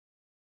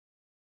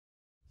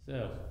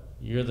So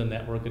you're the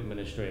network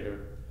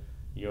administrator,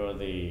 you're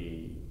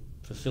the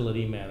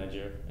facility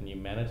manager, and you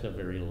manage a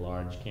very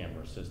large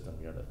camera system.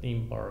 You're at a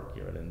theme park,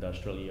 you're at an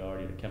industrial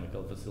yard, you're at a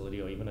chemical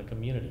facility, or even a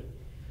community.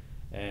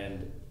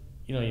 And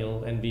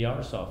and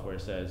VR software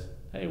says,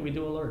 hey, we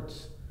do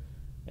alerts.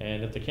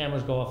 And if the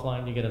cameras go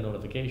offline, you get a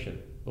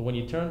notification. But when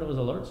you turn those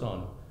alerts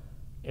on,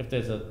 if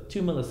there's a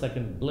 2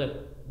 millisecond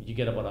blip, you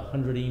get about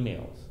 100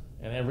 emails.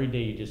 And every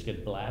day you just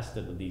get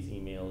blasted with these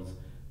emails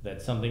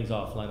that something's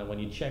offline. And when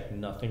you check,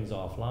 nothing's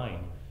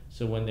offline.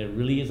 So when there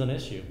really is an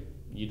issue,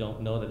 you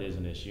don't know that there's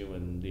an issue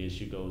and the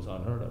issue goes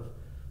unheard of.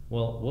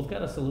 Well, we've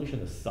got a solution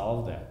to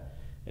solve that.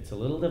 It's a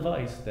little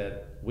device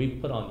that we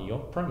put on your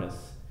premise,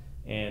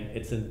 and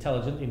it's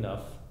intelligent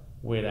enough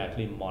where it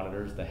actually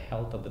monitors the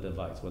health of the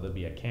device, whether it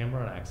be a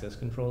camera, an access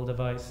control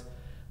device,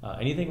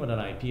 anything with an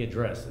IP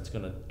address. It's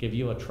going to give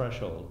you a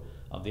threshold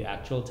of the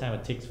actual time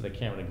it takes for the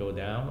camera to go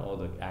down or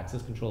the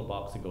access control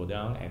box to go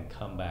down and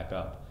come back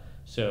up.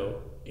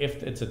 So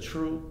if it's a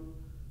true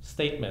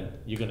statement,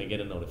 you're going to get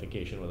a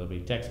notification, whether it be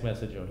text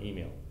message or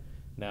email.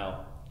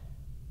 Now,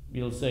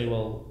 you'll say,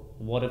 well,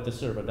 what if the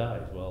server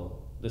dies?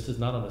 Well, this is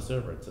not on the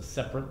server. It's a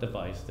separate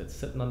device that's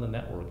sitting on the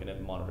network, and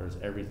it monitors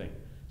everything.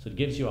 So it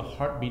gives you a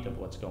heartbeat of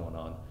what's going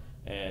on.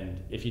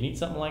 And if you need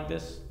something like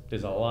this,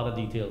 there's a lot of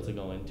details to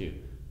go into.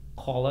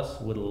 Call us.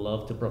 We'd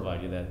love to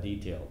provide you that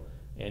detail.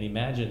 And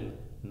imagine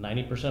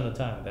 90% of the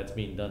time that's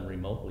being done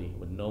remotely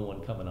with no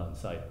one coming on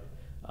site.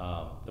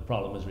 The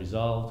problem is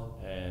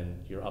resolved,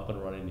 and you're up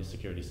and running. Your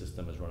security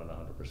system is running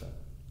 100%.